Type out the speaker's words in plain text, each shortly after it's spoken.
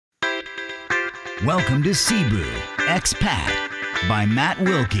Welcome to Cebu, Expat by Matt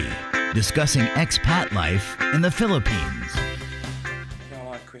Wilkie, discussing expat life in the Philippines. I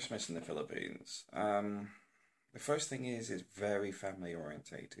like Christmas in the Philippines. The first thing is it's very family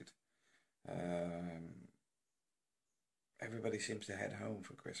orientated. Everybody seems to head home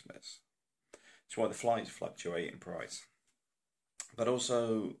for Christmas. It's why the flights fluctuate in price. But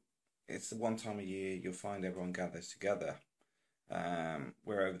also, it's the one time a year you'll find everyone gathers together,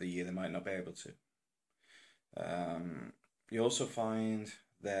 where over the year they might not be able to. You also find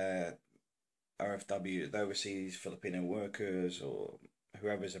that RFW, the overseas Filipino workers or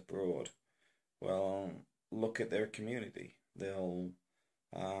whoever's abroad, will look at their community. They'll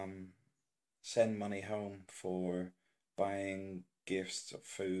send money home for buying gifts of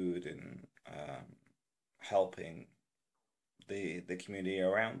food and helping the community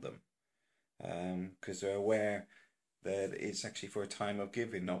around them, because they're aware that it's actually for a time of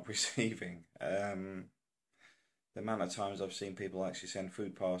giving, not receiving. The amount of times I've seen people actually send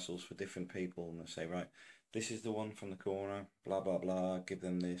food parcels for different people, and they say, right, this is the one from the corner, blah blah blah, give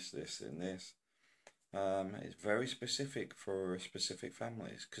them this, this and this. It's very specific for specific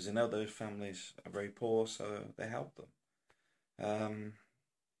families, because they know those families are very poor, so they help them.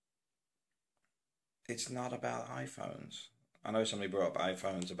 It's not about iPhones. I know somebody brought up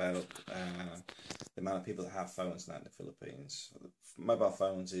iPhones about the amount of people that have phones now in the Philippines. Mobile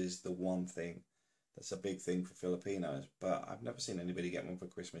phones is the one thing that's a big thing for Filipinos, but I've never seen anybody get one for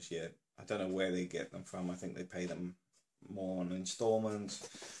Christmas yet. I don't know where they get them from. I think they pay them more on installments,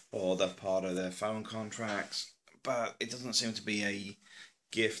 or they're part of their phone contracts, but it doesn't seem to be a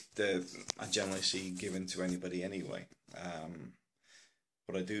gift that I generally see given to anybody anyway.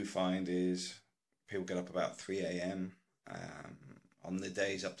 What I do find is people get up about 3 a.m. On the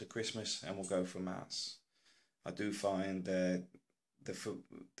days up to Christmas and will go for Mass. I do find that the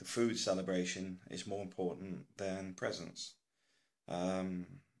food celebration is more important than presents.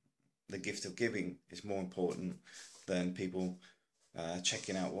 The gift of giving is more important than people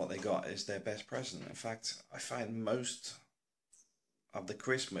checking out what they got as their best present. In fact, I find most of the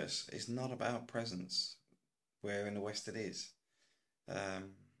Christmas is not about presents, where in the West it is.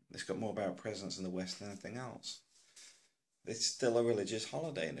 It's got more about presents in the West than anything else. It's still a religious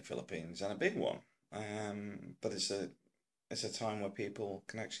holiday in the Philippines, and a big one. But it's a time where people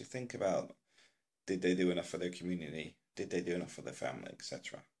can actually think about, did they do enough for their community? Did they do enough for their family,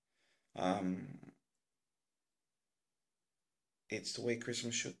 etc. It's the way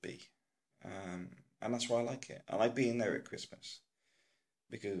Christmas should be. And that's why I like it. I like being there at Christmas,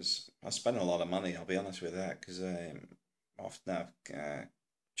 because I spend a lot of money, I'll be honest with that, because I often have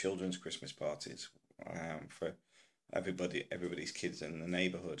children's Christmas parties for everybody's kids in the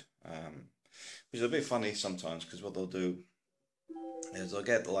neighbourhood, which is a bit funny sometimes, because what they'll do is they'll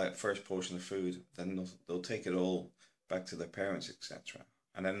get the first portion of food, then they'll take it all back to their parents, etc.,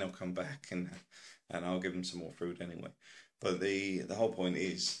 and then they'll come back and I'll give them some more food anyway. But the whole point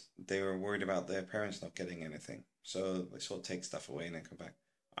is they were worried about their parents not getting anything, so they sort of take stuff away and then come back.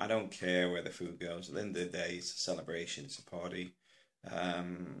 I don't care where the food goes. At the end of the day, it's a celebration, it's a party.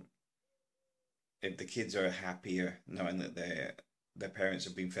 If the kids are happier knowing that their parents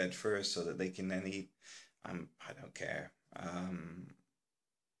have been fed first so that they can then eat, I don't care.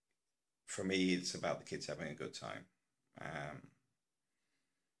 For me, it's about the kids having a good time.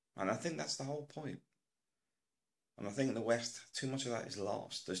 And I think that's the whole point. And I think in the West, too much of that is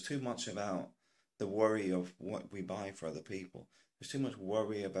lost. There's too much about the worry of what we buy for other people. There's too much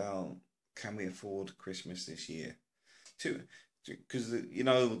worry about, can we afford Christmas this year? Because,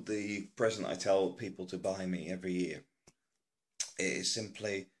 the present I tell people to buy me every year, it is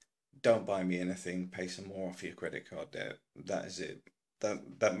simply, don't buy me anything, pay some more off your credit card debt. That is it.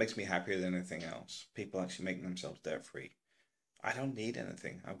 That makes me happier than anything else. People actually making themselves debt free. I don't need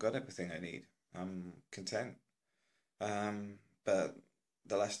anything. I've got everything I need. I'm content. But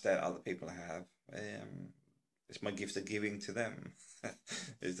the less debt other people have, it's my gift of giving to them.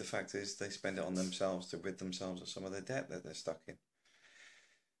 Is the fact is they spend it on themselves to rid themselves of some of the debt that they're stuck in.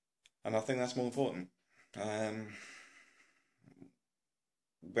 And I think that's more important.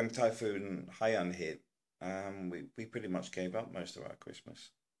 When Typhoon Haiyan hit, we pretty much gave up most of our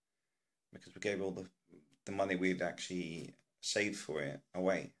Christmas, because we gave all the money we'd actually saved for it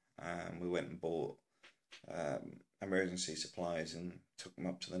away. We went and bought emergency supplies and took them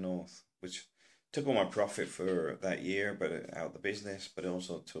up to the north, which took all my profit for that year, but out of the business. But it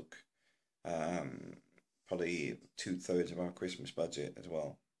also took probably 2/3 of our Christmas budget as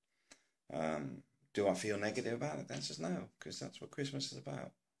well. Do I feel negative about it? The answer is no, because that's what Christmas is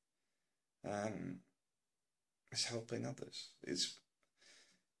about. It's helping others.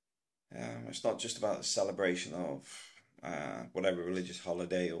 It's not just about the celebration of whatever religious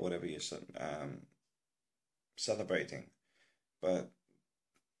holiday or whatever you're celebrating, but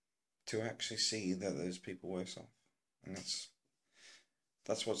to actually see that there's people worse off, and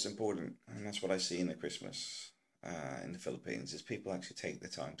that's what's important, and that's what I see in the Christmas in the Philippines, is people actually take the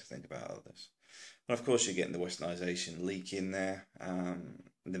time to think about others. And of course, you're getting the westernization leak in there.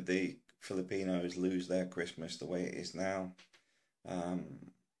 The Filipinos lose their Christmas the way it is now.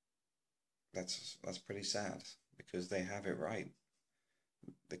 That's pretty sad, because they have it right.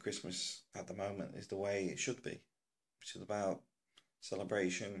 The Christmas at the moment is the way it should be, which is about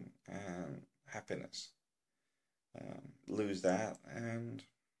celebration and happiness. Lose that, and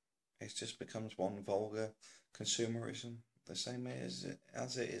it just becomes one vulgar consumerism, the same as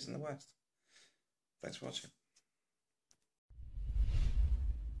it is in the West. Thanks for watching.